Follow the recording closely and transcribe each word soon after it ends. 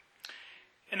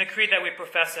In the creed that we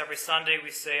profess every Sunday, we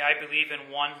say, I believe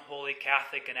in one holy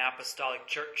Catholic and Apostolic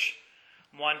Church.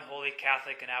 One holy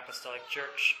Catholic and Apostolic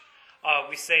Church.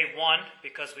 We say one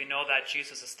because we know that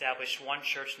Jesus established one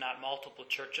church, not multiple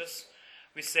churches.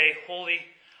 We say holy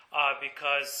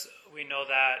because we know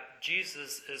that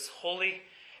Jesus is holy,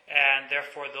 and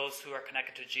therefore those who are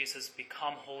connected to Jesus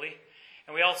become holy.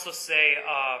 And we also say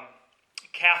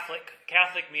Catholic,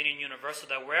 Catholic meaning universal,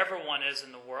 that wherever one is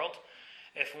in the world,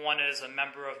 if one is a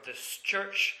member of this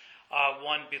church,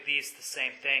 one believes the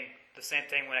same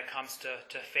thing when it comes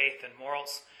to faith and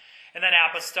morals. And then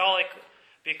apostolic,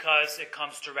 because it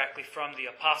comes directly from the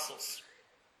apostles.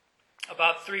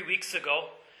 About 3 weeks ago,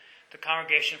 the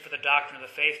Congregation for the Doctrine of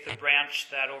the Faith, the branch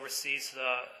that oversees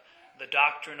the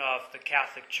doctrine of the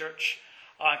Catholic Church,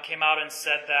 came out and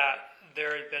said that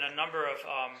there had been a number of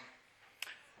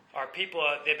our people,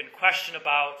 they've been questioned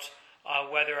about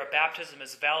whether a baptism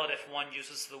is valid if one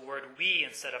uses the word we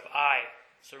instead of I.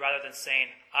 So rather than saying,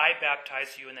 I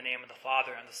baptize you in the name of the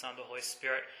Father and the Son and the Holy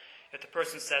Spirit, if the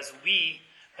person says, we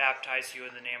baptize you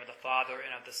in the name of the Father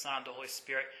and of the Son and the Holy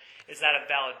Spirit, is that a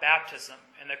valid baptism?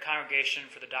 And the Congregation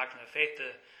for the Doctrine of the Faith,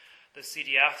 the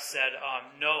CDF, said,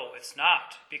 no, it's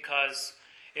not, because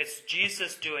it's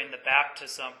Jesus doing the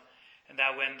baptism, and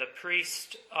that when the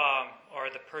priest or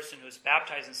the person who's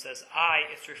baptizing says I,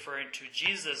 it's referring to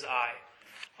Jesus' I,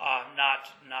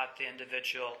 not the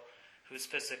individual who's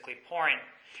physically pouring.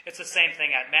 It's the same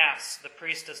thing at Mass. The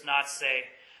priest does not say,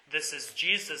 this is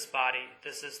Jesus' body,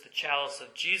 this is the chalice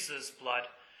of Jesus' blood.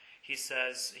 He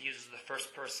says, he uses the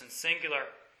first person singular,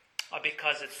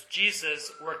 because it's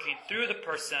Jesus working through the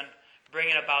person,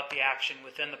 bringing about the action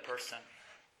within the person.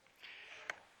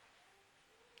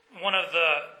 One of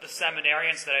the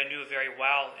seminarians that I knew very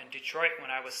well in Detroit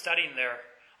when I was studying there,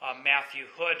 Matthew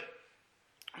Hood,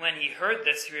 when he heard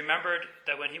this, he remembered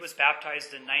that when he was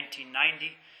baptized in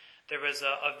 1990, there was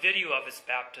a video of his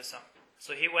baptism.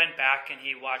 So he went back and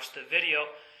he watched the video,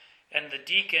 and the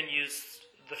deacon used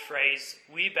the phrase,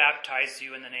 we baptize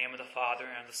you in the name of the Father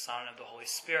and of the Son and of the Holy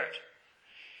Spirit.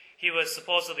 He was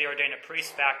supposedly ordained a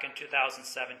priest back in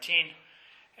 2017,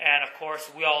 and of course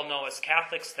we all know as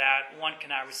Catholics that one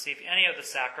cannot receive any of the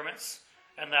sacraments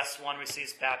unless one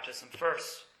receives baptism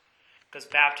first, because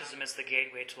baptism is the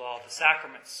gateway to all of the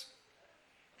sacraments.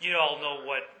 You all know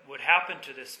what would happen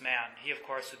to this man. He, of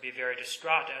course, would be very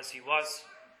distraught, as he was,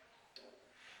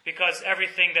 because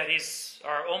everything that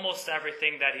or almost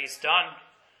everything that he's done,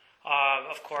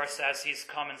 of course, as he's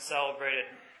come and celebrated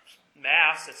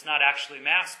Mass, it's not actually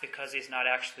Mass because he's not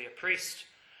actually a priest.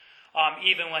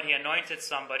 Even when he anointed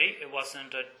somebody, it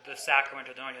wasn't the sacrament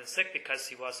of anointing the sick because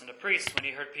he wasn't a priest. When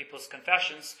he heard people's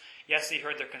confessions, yes, he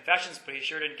heard their confessions, but he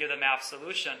sure didn't give them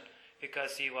absolution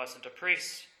because he wasn't a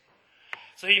priest.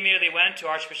 So he immediately went to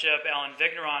Archbishop Ellen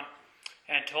Vigneron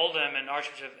and told him, and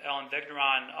Archbishop Ellen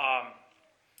Vigneron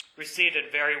received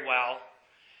it very well.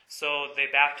 So they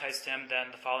baptized him. Then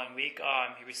the following week,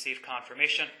 he received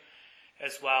confirmation,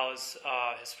 as well as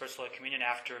his First Holy Communion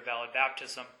after valid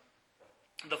baptism.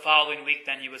 The following week,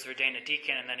 then, he was ordained a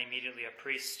deacon and then immediately a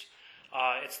priest.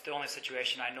 It's the only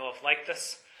situation I know of like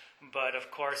this, but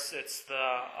of course, it's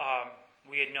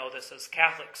we know this as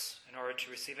Catholics. In order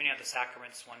to receive any of the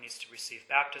sacraments, one needs to receive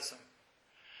baptism.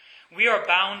 We are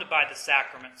bound by the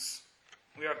sacraments.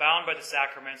 We are bound by the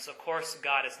sacraments. Of course,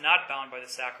 God is not bound by the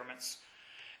sacraments.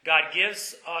 God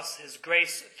gives us His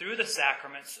grace through the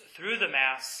sacraments, through the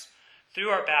Mass, through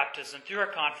our baptism, through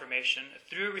our confirmation,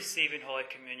 through receiving Holy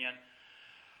Communion.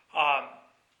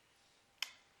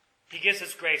 He gives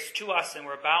His grace to us, and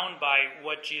we're bound by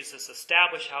what Jesus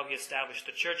established, how He established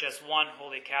the church as one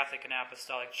holy Catholic and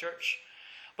Apostolic Church.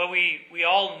 But we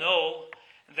all know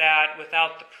that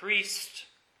without the priest,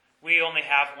 we only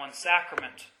have one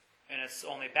sacrament, and it's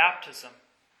only baptism.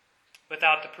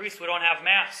 Without the priest, we don't have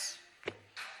Mass.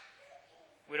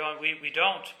 We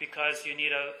don't, because you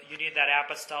need that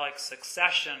apostolic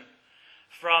succession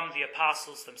from the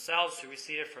apostles themselves who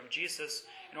received it from Jesus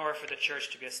in order for the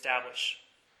church to be established.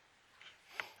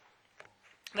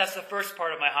 That's the first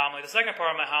part of my homily. The second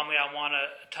part of my homily, I want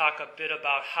to talk a bit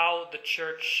about how the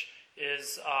church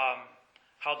is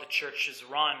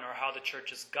run, or how the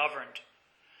church is governed.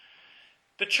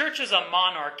 The church is a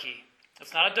monarchy.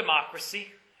 It's not a democracy.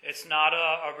 It's not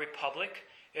a republic.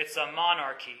 It's a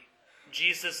monarchy.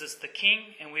 Jesus is the king,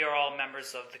 and we are all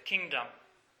members of the kingdom.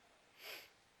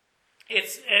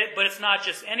 But it's not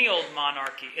just any old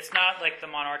monarchy. It's not like the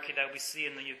monarchy that we see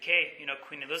in the UK.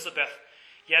 Queen Elizabeth.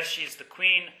 Yes, she's the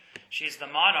queen. She's the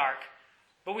monarch.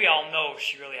 But we all know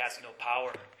she really has no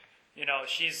power.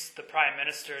 She's the prime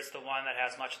minister is the one that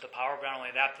has much of the power. But not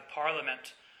only that, the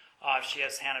parliament She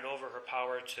has handed over her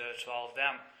power to all of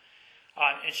them.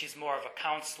 And she's more of a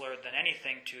counselor than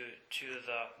anything to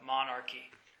the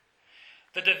monarchy.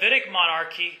 The Davidic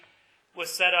monarchy was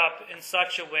set up in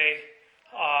such a way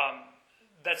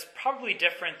that's probably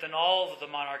different than all of the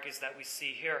monarchies that we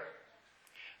see here.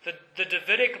 The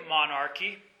Davidic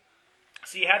monarchy,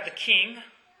 so you had the king,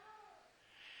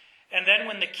 and then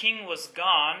when the king was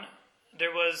gone,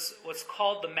 there was what's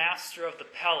called the master of the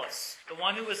palace, the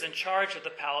one who was in charge of the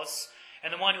palace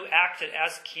and the one who acted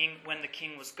as king when the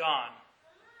king was gone.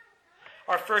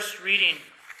 Our first reading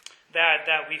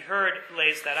that we heard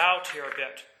lays that out here a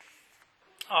bit.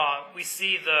 We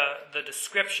see the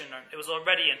description. It was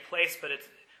already in place, but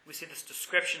we see this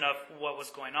description of what was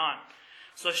going on.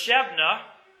 So Shebna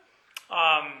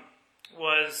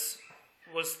was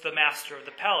the master of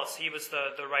the palace. He was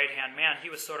the right-hand man. He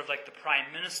was sort of like the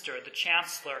prime minister, the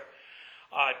chancellor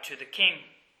to the king.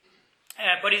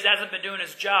 But he hasn't been doing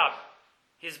his job.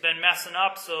 He's been messing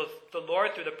up. So the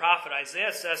Lord, through the prophet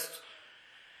Isaiah, says,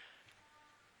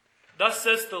 "Thus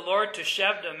says the Lord to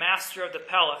Shebna, master of the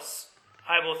palace,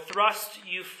 I will thrust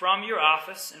you from your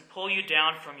office and pull you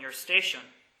down from your station.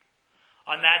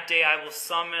 On that day I will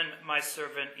summon my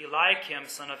servant Eliakim,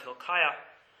 son of Hilkiah.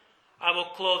 I will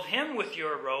clothe him with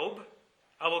your robe.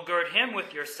 I will gird him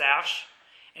with your sash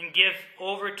and give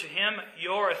over to him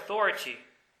your authority.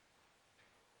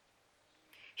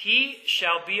 He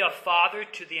shall be a father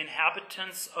to the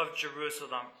inhabitants of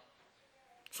Jerusalem."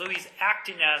 So he's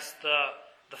acting as the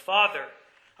father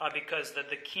because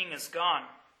the king is gone.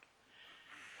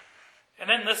 And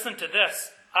then listen to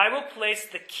this. "I will place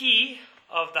the key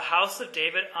of the house of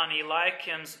David on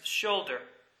Eliakim's shoulder.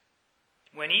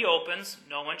 When he opens,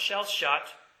 no one shall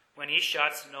shut. When he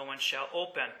shuts, no one shall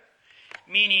open."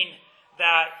 Meaning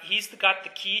that he's got the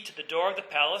key to the door of the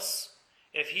palace.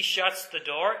 If he shuts the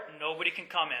door, nobody can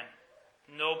come in.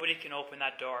 Nobody can open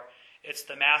that door. It's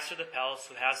the master of the palace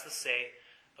who has the say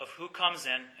of who comes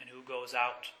in and who goes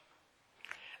out.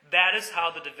 That is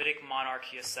how the Davidic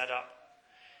monarchy is set up.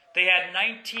 They had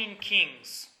 19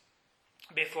 kings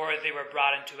before they were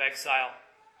brought into exile.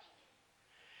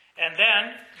 And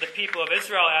then the people of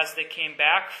Israel, as they came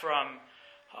back to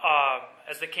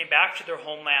their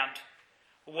homeland,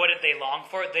 what did they long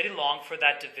for? They longed for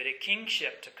that Davidic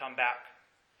kingship to come back.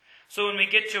 So when we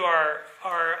get to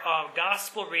our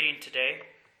gospel reading today,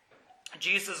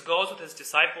 Jesus goes with his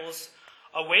disciples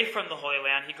away from the Holy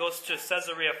Land. He goes to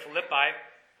Caesarea Philippi,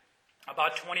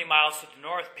 about 20 miles to the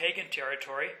north, pagan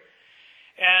territory.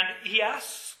 And he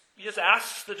just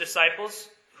asks the disciples,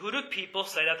 "Who do people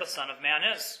say that the Son of Man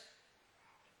is?"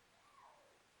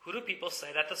 Who do people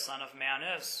say that the Son of Man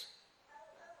is?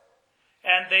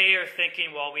 And they are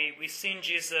thinking, well, we've seen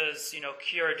Jesus,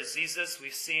 cure diseases.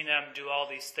 We've seen him do all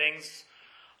these things.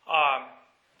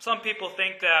 Some people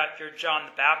think that you're John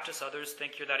the Baptist. Others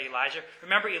think you're that Elijah.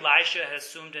 Remember, Elijah had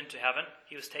assumed into heaven.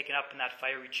 He was taken up in that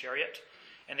fiery chariot,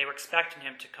 and they were expecting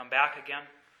him to come back again.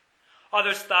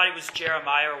 Others thought he was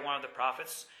Jeremiah or one of the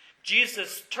prophets.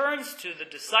 Jesus turns to the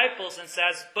disciples and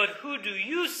says, "But who do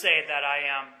you say that I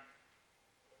am?"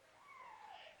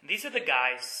 And these are the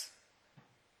guys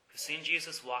who've seen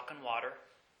Jesus walk on water.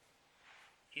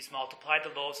 He's multiplied the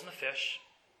loaves and the fish.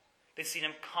 They've seen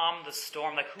him calm the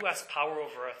storm. Like, who has power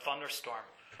over a thunderstorm?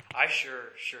 I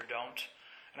sure don't.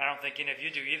 And I don't think any of you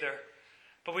do either.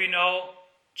 But we know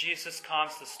Jesus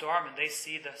calms the storm, and they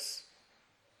see this.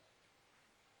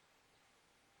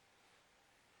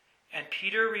 And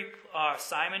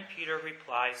Simon Peter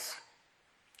replies,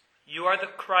 "You are the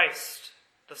Christ,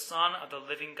 the Son of the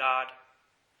living God."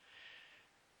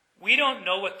 We don't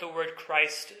know what the word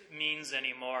Christ means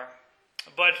anymore.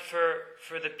 But for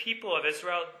the people of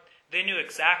Israel, they knew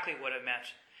exactly what it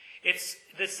meant. It's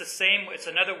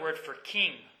another word for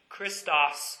king.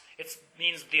 Christos, it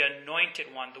means the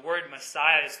anointed one. The word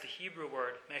Messiah is the Hebrew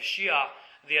word. Messiah,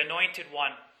 the anointed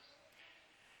one.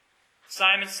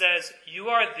 Simon says, "You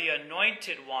are the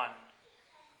anointed one.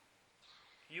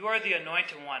 You are the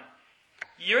anointed one.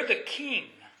 You're the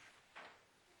king."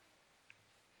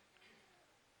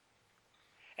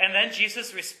 And then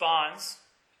Jesus responds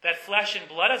that flesh and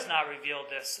blood has not revealed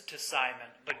this to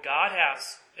Simon, but God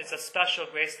has. It's a special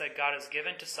grace that God has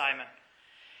given to Simon.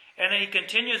 And then he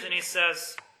continues and he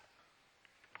says,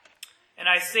 "And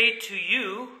I say to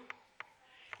you,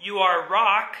 you are a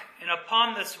rock, and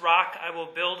upon this rock I will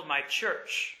build my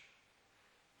church."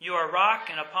 You are a rock,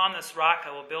 and upon this rock I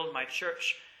will build my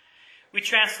church. We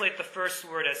translate the first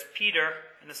word as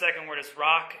Peter, and the second word as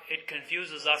rock. It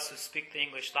confuses us who speak the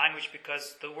English language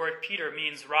because the word Peter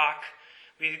means rock.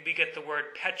 We get the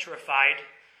word petrified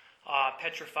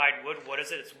petrified wood, what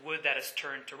is it? It's wood that is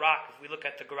turned to rock. If we look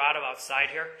at the grotto outside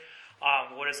here,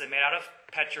 what is it made out of?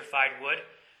 Petrified wood.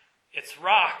 It's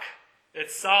rock.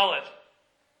 It's solid.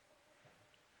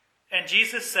 And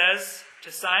Jesus says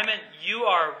to Simon, you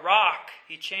are rock.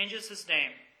 He changes his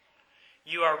name.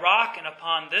 You are rock, and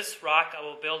upon this rock I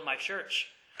will build my church.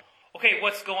 Okay,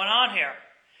 what's going on here?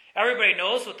 Everybody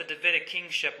knows what the Davidic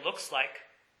kingship looks like.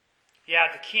 You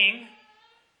have the king,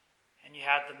 and you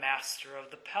have the master of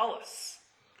the palace.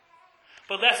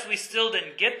 But lest we still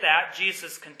didn't get that,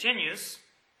 Jesus continues,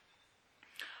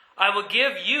 I will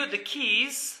give you the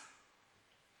keys.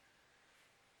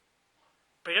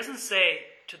 But he doesn't say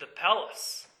to the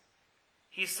palace.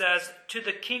 He says to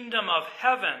the kingdom of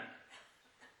heaven.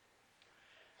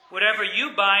 Whatever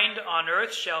you bind on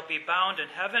earth shall be bound in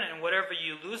heaven, and whatever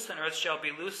you loose on earth shall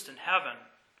be loosed in heaven.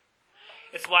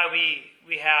 It's why we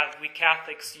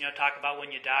Catholics, talk about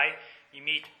when you die, you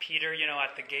meet Peter,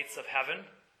 at the gates of heaven.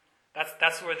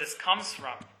 That's where this comes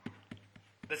from.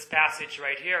 This passage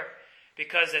right here,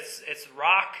 because it's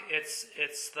rock. It's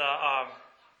the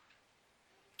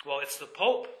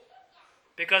Pope,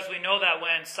 because we know that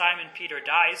when Simon Peter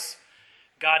dies,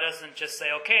 God doesn't just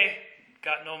say, "Okay,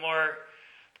 got no more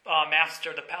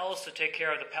master of the palace to take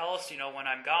care of the palace, when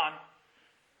I'm gone."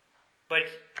 But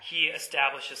he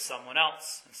establishes someone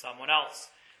else and someone else.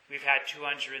 We've had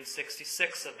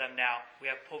 266 of them now. We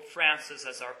have Pope Francis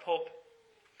as our Pope.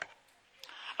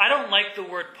 I don't like the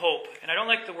word Pope, and I don't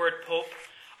like the word Pope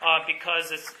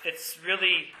because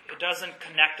it doesn't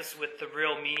connect us with the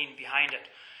real meaning behind it.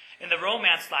 In the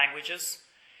Romance languages,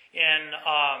 in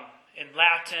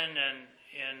Latin and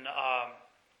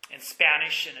in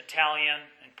Spanish and Italian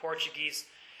and Portuguese,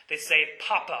 they say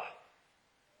Papa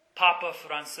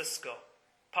Francisco.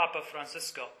 Papa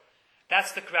Francisco.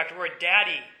 That's the correct word,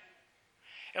 Daddy.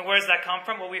 And where does that come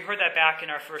from? Well, we heard that back in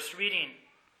our first reading.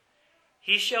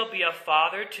 He shall be a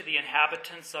father to the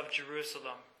inhabitants of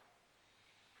Jerusalem.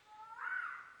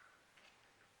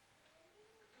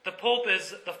 The Pope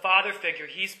is the father figure.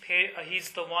 He's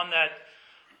the one that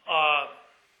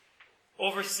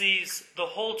oversees the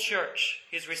whole church.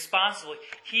 He's responsible.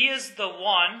 He is the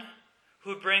one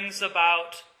who brings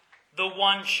about the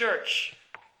one church.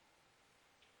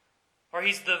 Or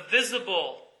he's the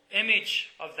visible image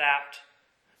of that.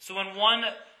 So when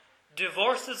one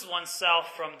divorces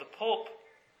oneself from the Pope,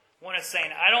 one is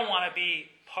saying, I don't want to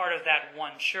be part of that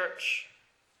one church.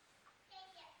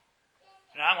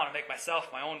 And I want to make myself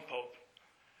my own Pope.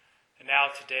 And now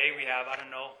today we have, I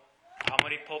don't know, how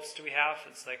many popes do we have?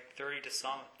 It's like 30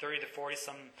 to 40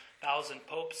 some thousand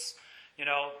popes.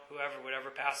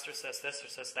 Whatever pastor says this or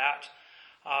says that.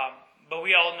 But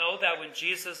we all know that when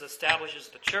Jesus establishes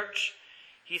the church,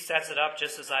 he sets it up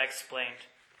just as I explained.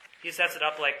 He sets it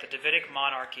up like the Davidic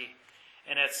monarchy.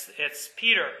 And it's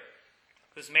Peter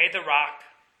who's made the rock.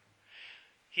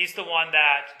 He's the one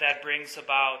that brings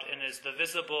about and is the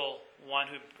visible one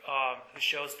who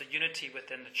shows the unity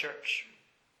within the church.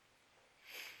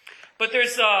 But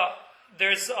there's a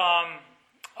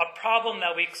problem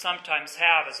that we sometimes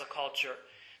have as a culture.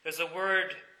 There's a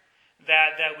word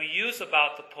that we use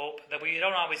about the Pope that we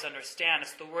don't always understand.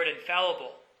 It's the word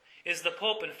infallible. Is the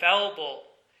Pope infallible?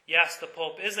 Yes, the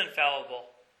Pope is infallible.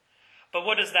 But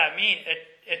what does that mean?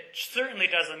 It certainly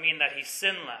doesn't mean that he's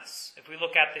sinless. If we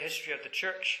look at the history of the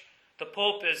church, the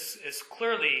Pope is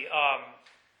clearly,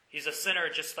 he's a sinner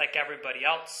just like everybody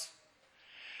else.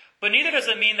 But neither does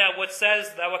it mean that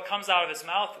what comes out of his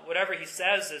mouth, whatever he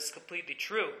says is completely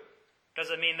true.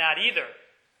 Doesn't mean that either.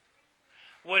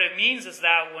 What it means is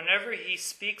that whenever he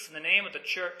speaks in the name of the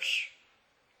church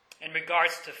in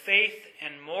regards to faith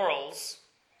and morals,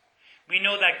 we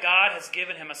know that God has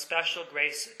given him a special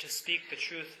grace to speak the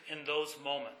truth in those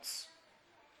moments.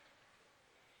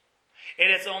 It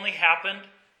has only happened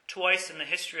twice in the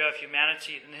history of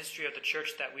humanity, in the history of the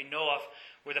church that we know of,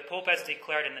 where the Pope has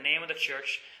declared in the name of the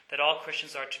church that all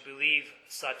Christians are to believe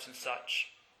such and such.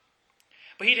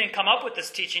 But he didn't come up with this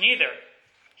teaching either.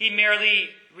 He merely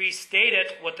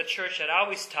restated what the church had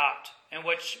always taught and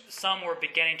which some were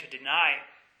beginning to deny.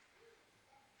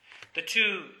 The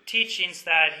two teachings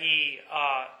that he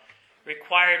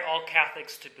required all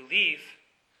Catholics to believe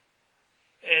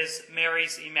is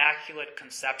Mary's Immaculate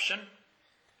Conception,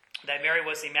 that Mary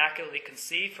was immaculately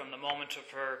conceived from the moment of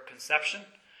her conception.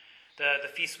 The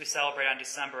feast we celebrate on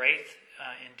December 8th,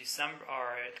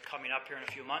 coming up here in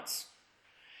a few months.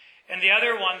 And the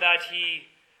other one that he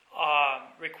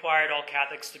required all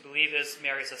Catholics to believe is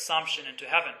Mary's Assumption into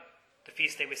heaven, the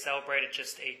feast day we celebrated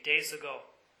just 8 days ago,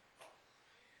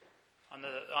 on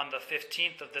the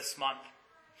 15th of this month.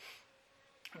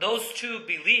 those two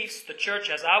beliefs the church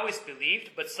has always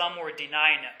believed, but some were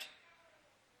denying it.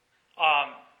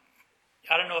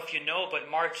 I don't know if you know, but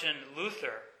Martin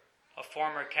Luther, a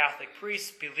former Catholic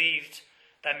priest, believed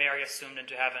that Mary assumed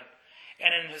into heaven.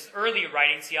 And in his early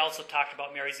writings, he also talked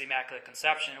about Mary's Immaculate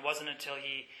Conception. It wasn't until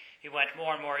he went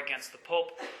more and more against the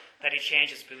Pope that he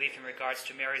changed his belief in regards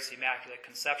to Mary's Immaculate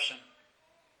Conception.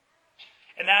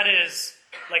 And that is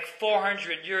like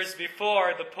 400 years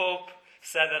before the Pope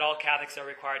said that all Catholics are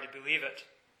required to believe it.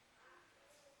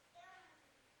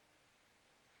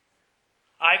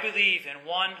 I believe in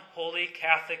one holy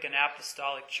Catholic and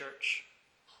Apostolic Church.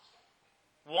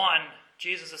 One,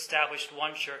 Jesus established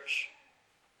one church,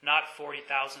 not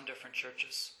 40,000 different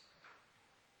churches.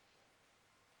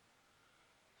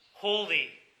 Holy,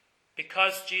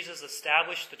 because Jesus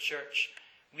established the church,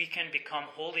 we can become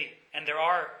holy. And there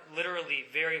are literally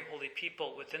very holy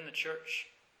people within the church.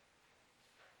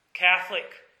 Catholic,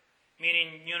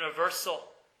 meaning universal.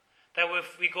 That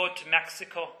if we go to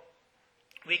Mexico,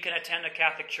 we can attend a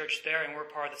Catholic church there and we're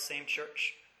part of the same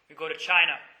church. We go to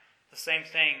China, the same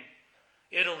thing.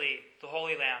 Italy, the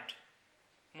Holy Land,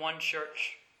 one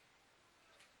church,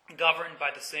 governed by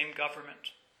the same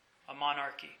government, a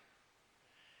monarchy.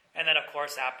 And then, of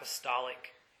course,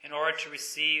 apostolic. In order to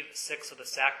receive 6 of the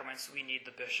sacraments, we need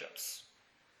the bishops.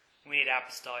 We need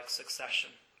apostolic succession.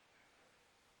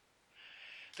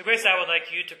 The grace I would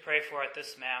like you to pray for at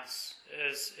this Mass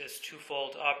is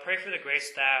twofold. Pray for the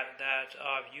grace that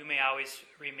you may always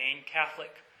remain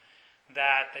Catholic,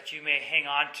 that you may hang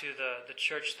on to the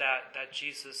church that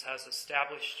Jesus has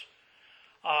established.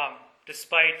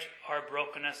 Despite our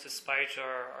brokenness, despite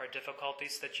our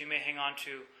difficulties, that you may hang on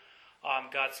to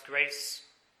God's grace.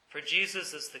 For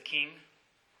Jesus is the King.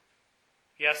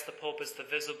 Yes, the Pope is the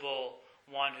visible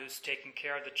one who's taking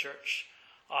care of the church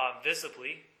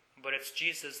visibly, but it's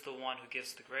Jesus the one who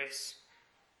gives the grace.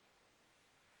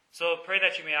 So pray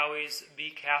that you may always be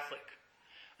Catholic.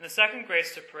 And the second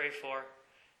grace to pray for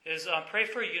is pray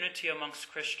for unity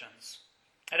amongst Christians.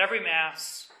 At every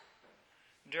Mass,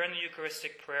 during the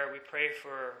Eucharistic prayer, we pray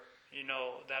for,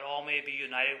 that all may be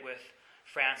united with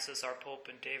Francis, our Pope,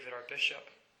 and David, our Bishop.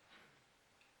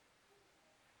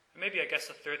 Maybe, I guess,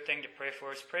 the third thing to pray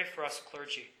for is pray for us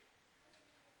clergy.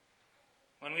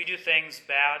 When we do things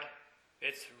bad,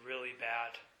 it's really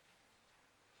bad.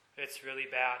 It's really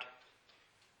bad.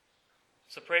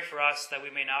 So pray for us that we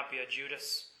may not be a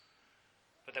Judas,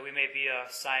 but that we may be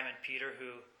a Simon Peter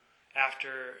who,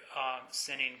 after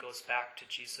sinning, goes back to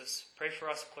Jesus. Pray for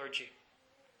us clergy.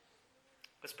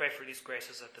 Let's pray for these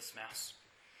graces at this Mass.